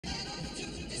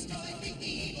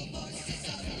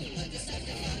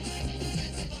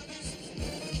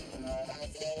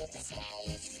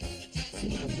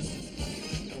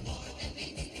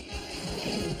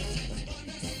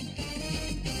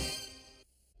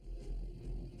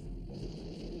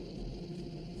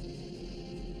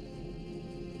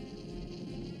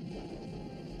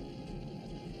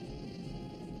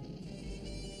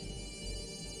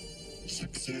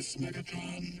success,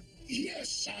 Megatron.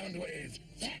 Yes, Soundwave.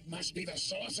 That must be the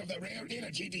source of the rare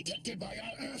energy detected by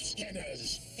our Earth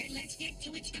scanners. Then let's get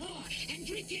to its core and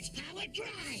drink its power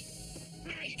dry.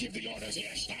 I give the orders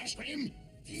here, Starscream.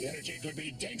 The energy could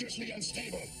be dangerously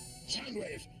unstable.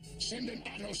 Soundwave, send an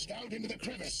Auto Scout into the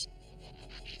crevice.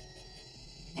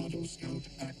 Auto Scout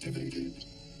activated.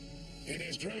 It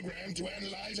is programmed to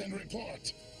analyze and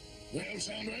report. Well,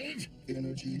 Soundwave?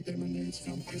 Energy emanates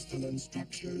from crystalline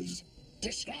structures.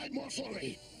 Describe more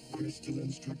fully.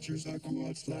 Crystalline structures are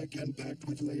quartz-like and packed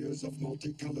with layers of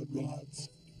multicolored rods.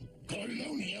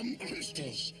 Corlonium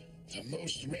crystals. The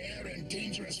most rare and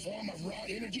dangerous form of raw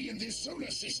energy in this solar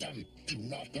system. Do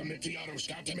not permit the Auto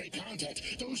Scout to make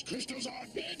contact. Those crystals are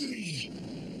deadly.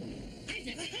 I've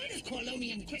never heard of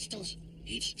corlonium crystals.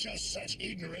 It's just such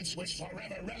ignorance which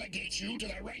forever relegates you to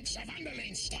the ranks of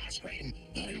underlings, Starscream.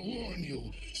 I warn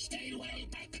you, stay well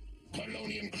back.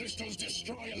 Corlonium crystals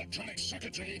destroy electronic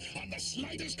circuitry on the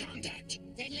slightest contact.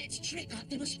 Then let's trick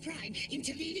Optimus Prime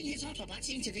into leading his Autobots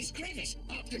into this crevice.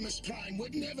 Optimus Prime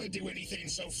would never do anything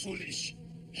so foolish.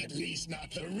 At least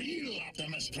not the real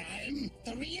Optimus Prime.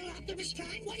 The real Optimus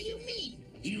Prime? What do you mean?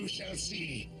 You shall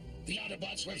see. The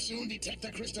Autobots will soon detect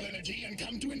the crystal energy and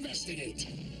come to investigate.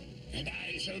 And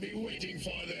I shall be waiting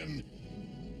for them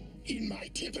in my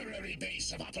temporary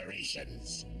base of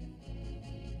operations.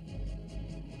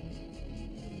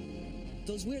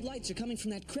 Those weird lights are coming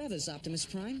from that crevice, Optimus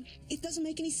Prime. It doesn't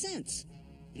make any sense.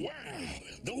 Wow,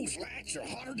 those lights are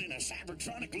hotter than a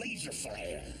Cybertronic laser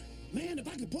flare. Man, if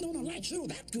I could put on a light show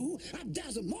that cool, I'd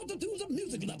dazzle multitudes of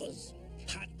music lovers.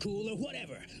 Hot, cool, or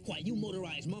whatever. While you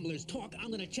motorized mumblers talk, I'm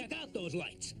gonna check out those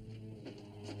lights.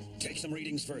 Take some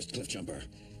readings first, Cliffjumper.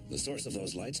 The source of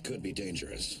those lights could be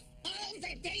dangerous. All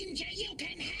the danger you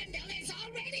can handle is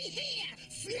already here,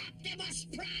 Floptimus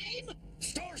Prime!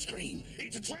 Starscream,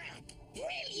 it's a trap!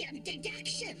 Brilliant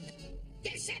deduction!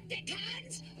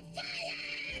 Decepticons, fire!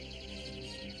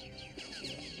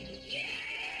 Yeah!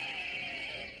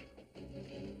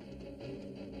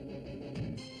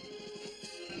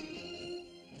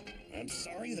 I'm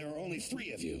sorry, there are only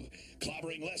 3 of you.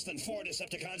 Clobbering less than 4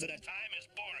 Decepticons at a time is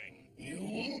boring. You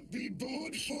won't be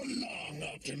bored for long,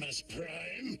 Optimus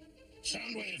Prime.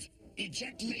 Soundwave,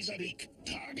 eject Laserbeak.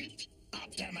 Target,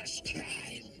 Optimus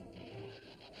Prime.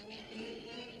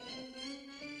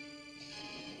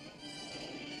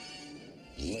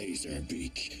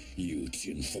 Laserbeak, you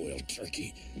tinfoil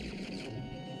turkey.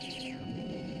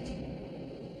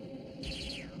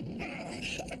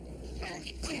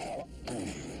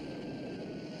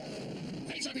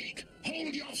 Laserbeak,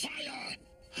 hold your fire!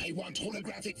 I want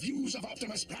holographic views of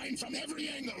Optimus Prime from every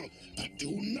angle, but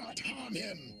do not harm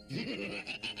him.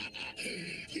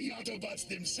 The Autobots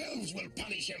themselves will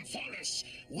punish him for us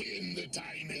when the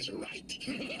time is right.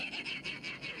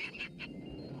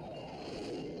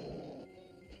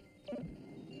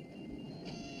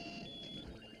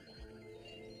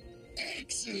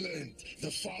 Excellent! The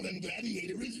fallen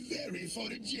gladiator is very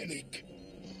photogenic.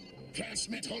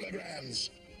 Transmit holograms.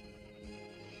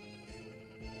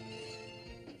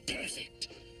 Perfect.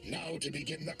 Now to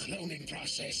begin the cloning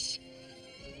process.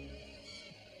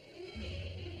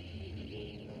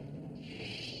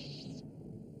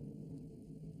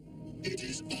 It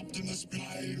is Optimus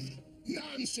Prime.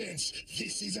 Nonsense!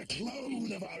 This is a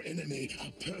clone of our enemy,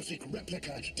 a perfect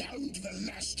replica down to the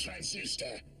last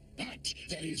transistor. But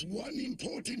there is one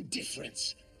important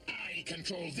difference. I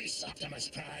control this Optimus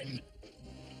Prime.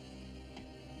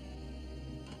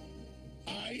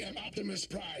 I am Optimus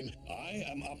Prime. I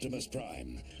am Optimus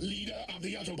Prime. Leader of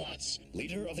the Autobots.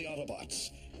 Leader of the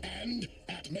Autobots. And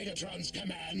at Megatron's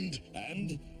command.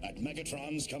 And at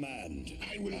Megatron's command.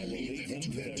 I will lead them to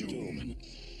their doom.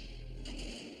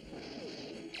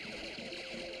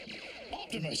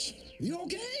 Optimus! You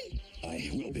okay?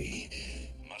 I will be.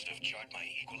 Must have jarred my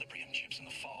equilibrium chips in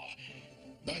the fall.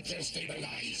 But they're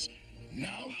stabilized.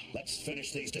 Now, let's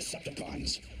finish these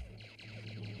Decepticons.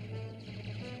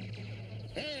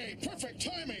 Hey, perfect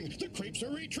timing! The creeps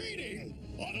are retreating!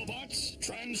 Autobots,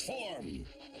 transform!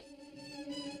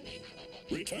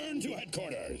 Return to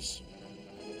headquarters!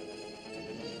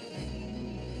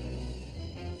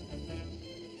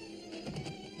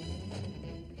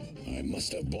 I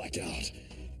must have blacked out.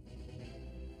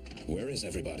 Where is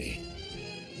everybody?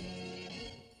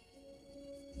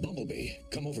 Bumblebee,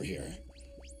 come over here.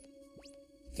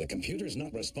 The computer's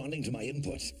not responding to my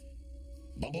input.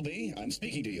 Bumblebee, I'm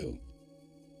speaking to you.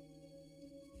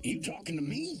 You talking to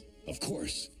me? Of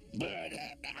course. But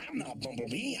I'm not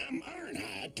Bumblebee. I'm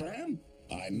Ironhide, Prime.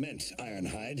 I meant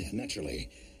Ironhide, naturally.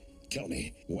 Tell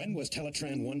me, when was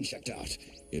Teletran 1 checked out?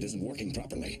 It isn't working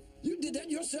properly. You did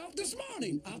that yourself this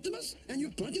morning, Optimus, and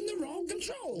you're punching the wrong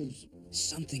controls.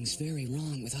 Something's very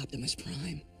wrong with Optimus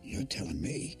Prime. You're telling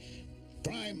me?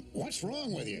 Prime, what's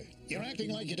wrong with you? You're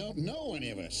acting like you don't know any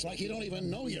of us, like you don't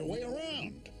even know your way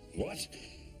around. What?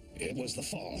 It was the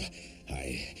fall.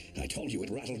 I told you it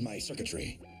rattled my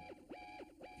circuitry.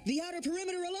 The outer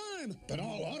perimeter alarm! But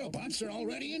all Autobots are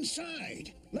already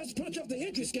inside. Let's punch up the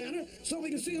entry scanner so we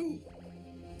can see who...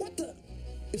 What the...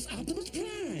 It's Optimus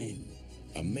Prime!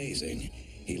 Amazing.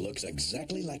 He looks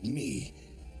exactly like me.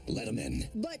 Let him in.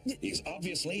 But... He's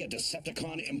obviously a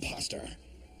Decepticon imposter.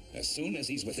 As soon as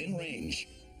he's within range,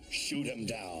 shoot him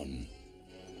down.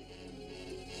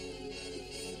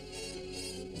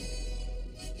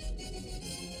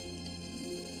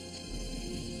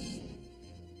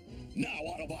 Now,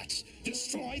 Autobots,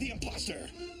 destroy the imposter!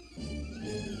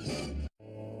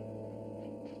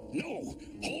 No!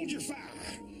 Hold your fire!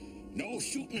 No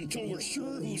shooting until we're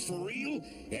sure who's for real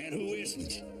and who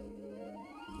isn't.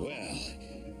 Well,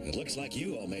 it looks like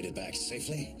you all made it back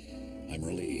safely. I'm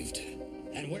relieved.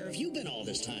 And where have you been all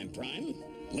this time, Prime?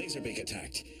 Laserbeak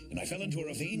attacked, and I fell into a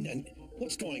ravine, and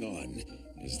what's going on?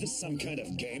 Is this some kind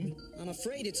of game? I'm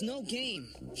afraid it's no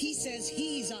game. He says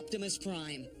he's Optimus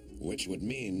Prime. Which would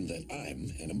mean that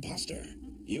I'm an imposter.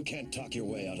 You can't talk your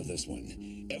way out of this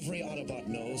one. Every Autobot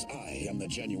knows I am the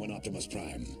genuine Optimus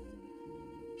Prime.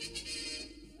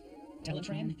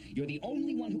 Teletran, you're the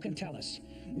only one who can tell us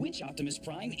which Optimus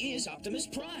Prime is Optimus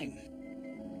Prime.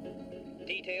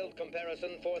 Detailed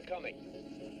comparison forthcoming.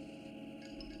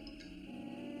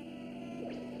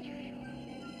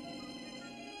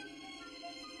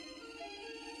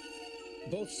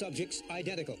 Both subjects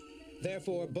identical.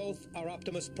 Therefore, both are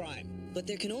Optimus Prime. But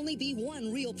there can only be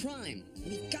one real Prime.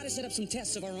 We've got to set up some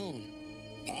tests of our own.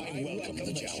 I welcome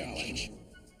the challenge.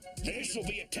 This will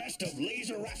be a test of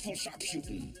laser rifle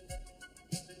sharpshooting.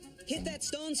 Hit that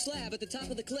stone slab at the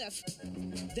top of the cliff,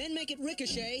 then make it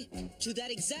ricochet to that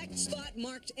exact spot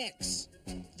marked X.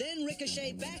 Then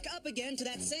ricochet back up again to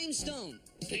that same stone.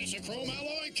 Piece of chrome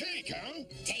alloy cake, huh?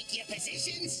 Take your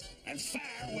positions. And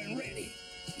fire when ready.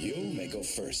 You may go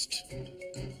first.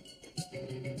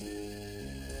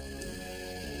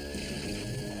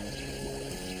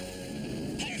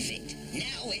 Perfect.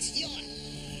 Now it's your...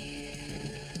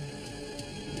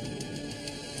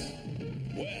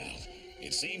 Well,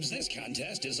 it seems this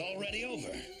contest is already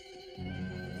over.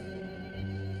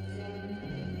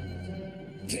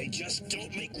 They just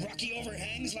don't make rocky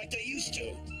overhangs like they used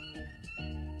to.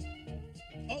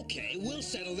 Okay, we'll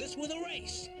settle this with a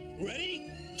race.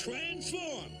 Ready?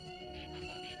 Transform!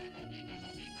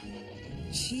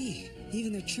 Gee,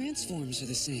 even their transforms are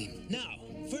the same. Now,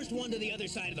 first one to the other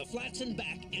side of the flats and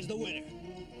back is the winner.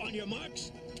 On your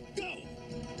marks, go!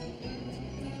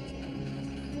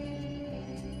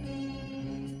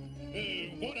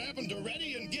 What happened to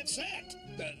ready and get set?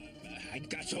 I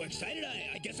got so excited,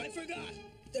 I guess I forgot.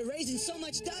 They're raising so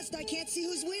much dust, I can't see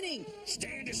who's winning.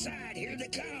 Stand aside, here they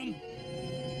come.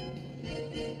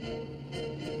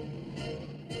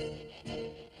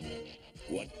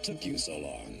 What took you so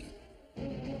long?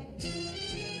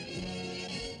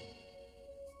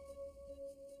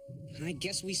 I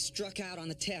guess we struck out on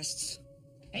the tests.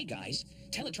 Hey guys,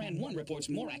 Teletran 1 reports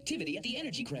more activity at the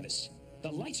energy crevice.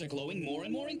 The lights are glowing more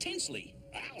and more intensely.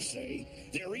 I'll say,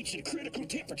 they're reaching critical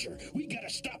temperature. We gotta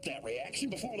stop that reaction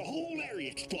before the whole area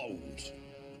explodes.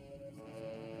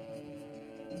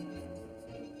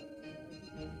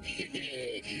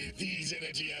 These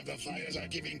energy amplifiers are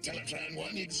giving Teletran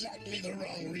 1 exactly the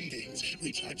wrong readings,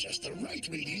 which are just the right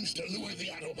readings to lure the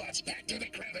Autobots back to the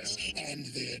crevice and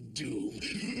their doom.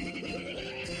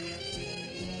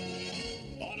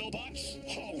 Autobots,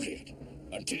 hold it.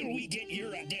 Until we get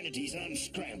your identities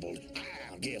unscrambled,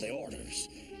 I'll give the orders.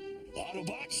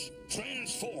 Autobots,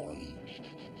 transform.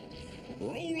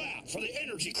 Roll out for the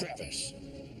energy crevice.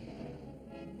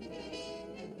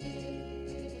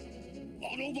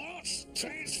 Autobots,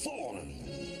 transform!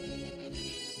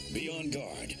 Be on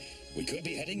guard. We could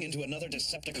be heading into another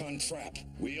Decepticon trap.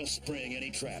 We'll spring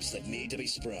any traps that need to be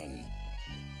sprung.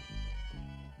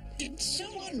 Did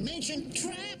someone mention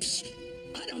traps?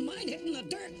 I don't mind hitting the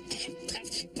dirt,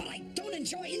 but I don't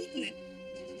enjoy eating it.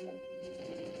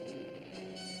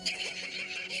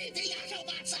 The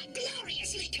Autobots are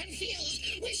gloriously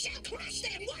confused. We shall crush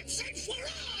them once and for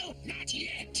all. Not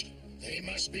yet. They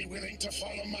must be willing to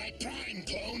follow my Prime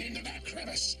clone into that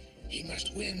crevice. He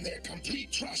must win their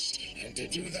complete trust, and to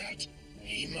do that,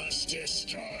 he must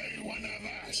destroy one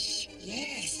of us.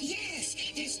 Yes,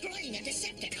 yes. Destroying a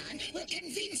Decepticon will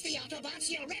convince the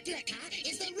Autobots your replica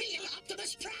is the real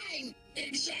Optimus Prime.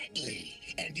 Exactly.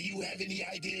 And you have any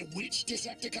idea which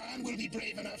Decepticon will be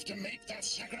brave enough to make that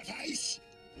sacrifice?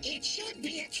 It should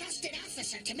be a trusted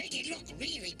officer to make it look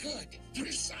really good.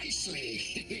 Precisely.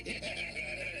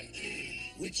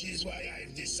 Which is why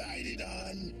I've decided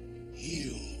on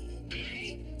you.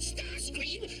 I,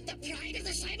 Starscream, the pride of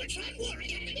the Cybertron War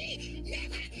Academy?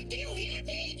 Never! Do you hear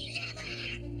me? Never!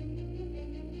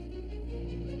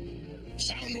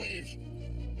 Soundwave.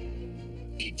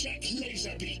 Eject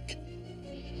Laserbeak.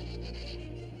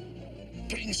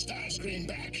 Bring Starscream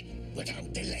back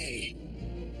without delay.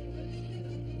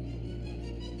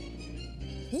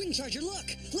 Wingcharger, look!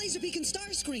 Laserbeak and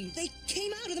Starscream! They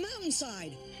came out of the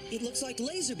mountainside! It looks like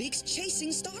Laserbeak's chasing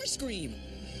Starscream!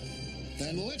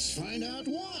 Then let's find out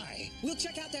why. We'll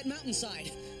check out that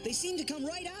mountainside. They seem to come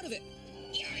right out of it.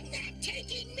 You're not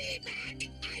taking me back!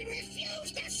 I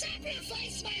refuse to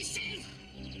sacrifice myself!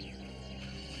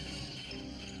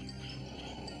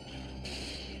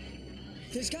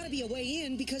 There's gotta be a way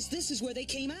in, because this is where they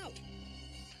came out.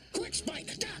 Quick,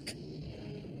 Spike, duck!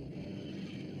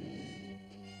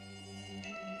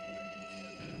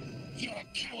 Your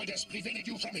cowardice prevented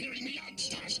you from hearing me out,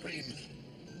 Starscream.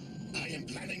 I am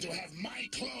planning to have my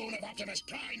clone of Optimus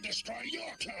Prime destroy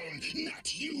your clone,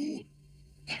 not you.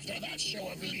 After that show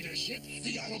of leadership,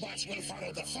 the Autobots will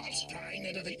follow the false Prime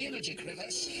into the energy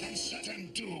crevice and certain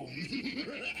doom.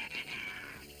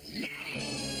 No!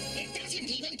 It doesn't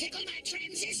even tickle my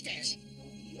transistors!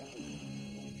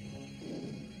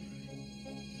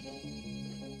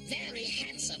 Very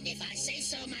handsome, if I say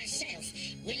so myself.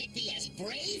 Will it be as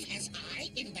brave as I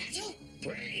in battle?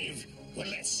 Brave? Well,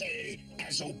 let's say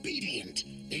as obedient,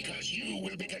 because you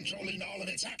will be controlling all of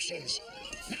its actions.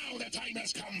 Now the time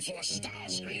has come for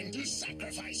Starscream to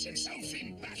sacrifice himself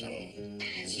in battle.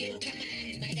 As you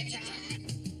command, Megatron.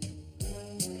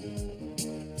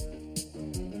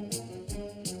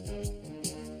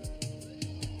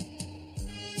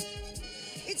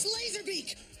 It's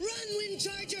Laserbeak! Run,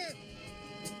 Windcharger!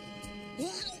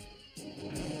 Wow!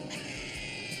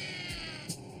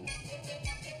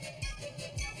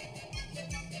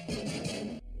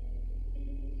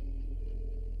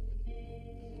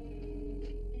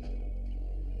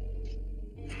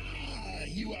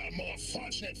 You are more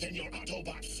fortunate than your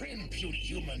Autobot friend, puny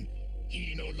human.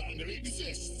 He no longer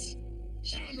exists.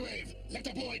 Soundwave, let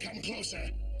the boy come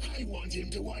closer. I want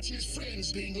him to watch his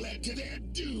friends being led to their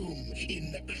doom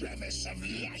in the crevice of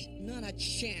light. Not a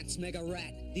chance, Mega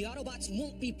Rat. The Autobots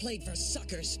won't be played for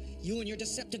suckers. You and your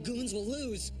Deceptigoons will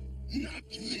lose. Not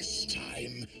this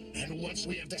time. And once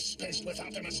we have dispensed with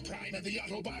Optimus Prime and the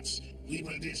Autobots, we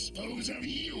will dispose of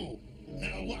you.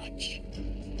 Now watch.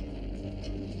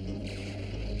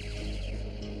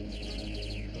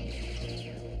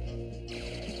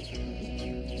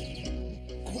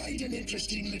 Quite an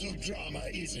interesting little drama,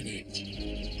 isn't it?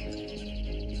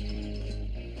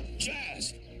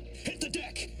 Jazz! Hit the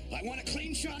deck! I want a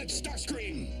clean shot at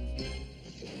Starscream!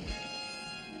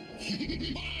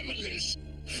 Marvelous!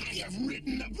 I have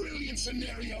written a brilliant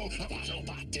scenario of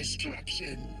Autobot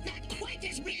destruction. Not quite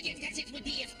as brilliant as it would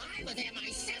be if I were there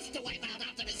myself to wipe out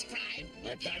Optimus Prime.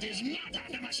 But that is not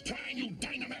Optimus Prime, you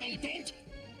dynamental dolt!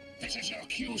 This is your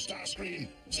cue, Starscream.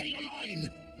 Say your line.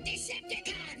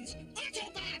 Decepticons!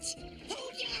 Autobots!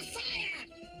 Hold your fire!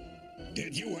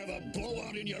 Did you have a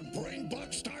blowout in your brain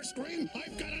box, Starscream?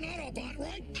 I've got an Autobot,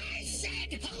 right? I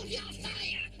said hold your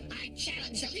fire! I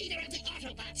challenge the leader of the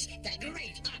Autobots, the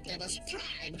great Optimus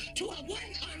Prime, to a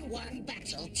one-on-one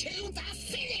battle to the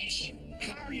finish!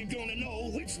 How are you gonna know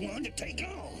which one to take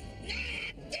on?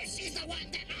 This is the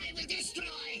one that I will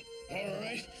destroy! All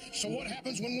right, so what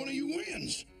happens when one of you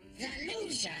wins? The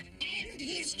loser and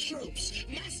his troops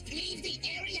must leave the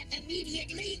area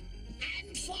immediately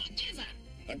and forever.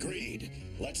 Agreed.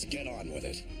 Let's get on with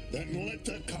it. Then let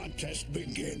the contest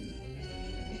begin.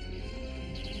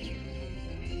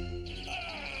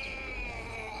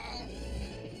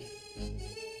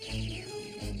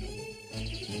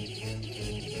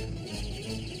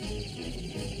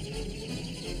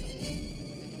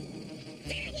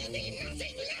 There will be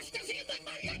nothing left of him but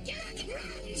molecular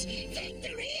crumbs.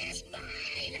 Victory is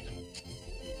mine!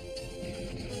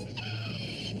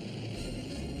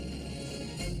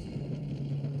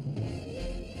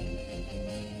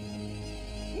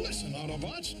 Listen,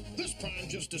 Autobots. This Prime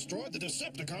just destroyed the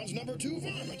Decepticons' #2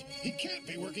 varmint. He can't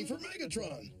be working for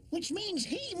Megatron. Which means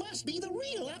he must be the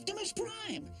real Optimus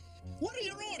Prime. What are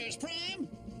your orders, Prime?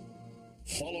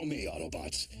 Follow me,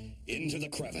 Autobots. Into the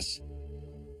crevice.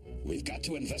 We've got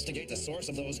to investigate the source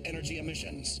of those energy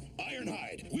emissions.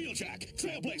 Ironhide, Wheeljack,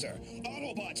 Trailblazer,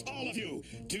 Autobots, all of you,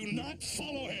 do not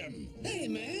follow him. Hey,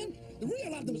 man. The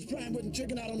real Optimus Prime wasn't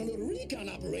checking out on a little recon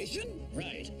operation.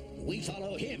 Right. We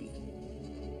follow him.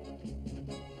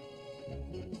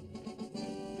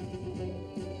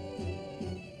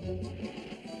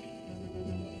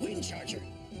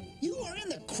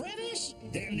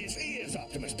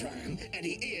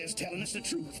 telling us the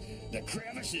truth. The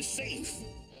crevice is safe.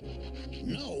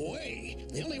 No way!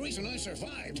 The only reason I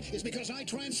survived is because I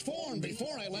transformed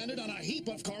before I landed on a heap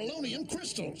of Carlonian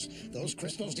crystals. Those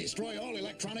crystals destroy all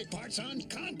electronic parts on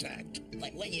contact.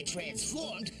 But when you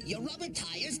transformed, your rubber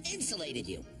tires insulated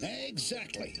you.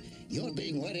 Exactly. You're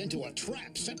being led into a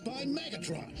trap set by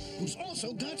Megatron, who's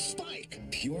also got Spike.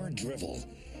 Pure drivel.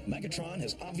 Megatron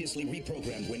has obviously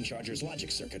reprogrammed Windcharger's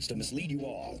logic circuits to mislead you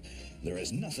all. There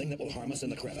is nothing that will harm us in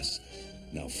the crevice.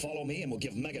 Now follow me and we'll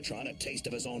give Megatron a taste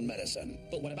of his own medicine.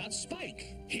 But what about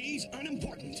Spike? He's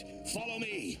unimportant. Follow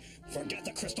me. Forget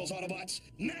the crystals, Autobots.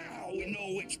 Now we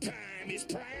know which Prime is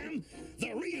Prime.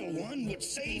 The real one would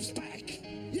save Spike.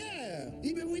 Yeah,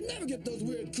 even we never get those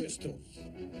weird crystals.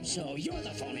 So you're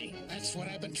the phony. That's what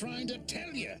I've been trying to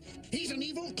tell you. He's an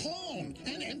evil clone,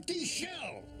 an empty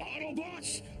shell.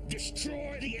 Autobots,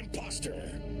 destroy the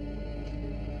imposter.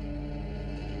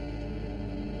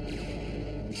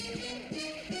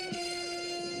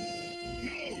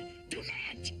 No, do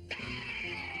not!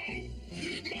 No!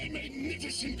 My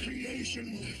magnificent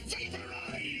creation,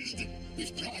 vaporized!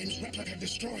 With Prime's replica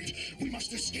destroyed, we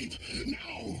must escape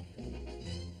now!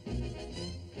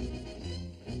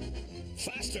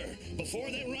 Faster, before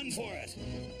they run for it.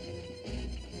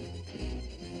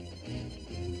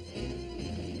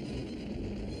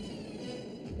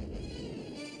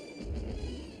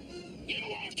 You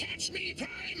won't catch me,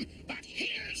 Prime, but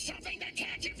here's something to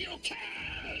catch if you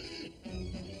can!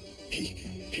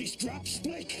 He's dropped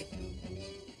Spike.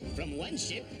 From one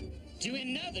ship to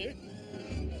another.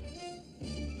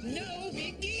 No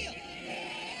big deal.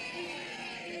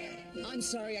 I'm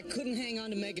sorry, I couldn't hang on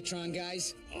to Megatron,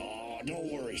 guys. Oh,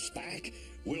 don't worry, Spike.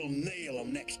 We'll nail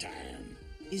him next time.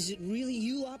 Is it really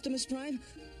you, Optimus Prime?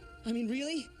 I mean,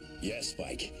 really? Yes,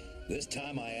 Spike. This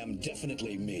time I am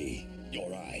definitely me.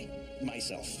 Or I.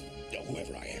 Myself.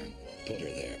 Whoever I am. Put her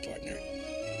there, partner.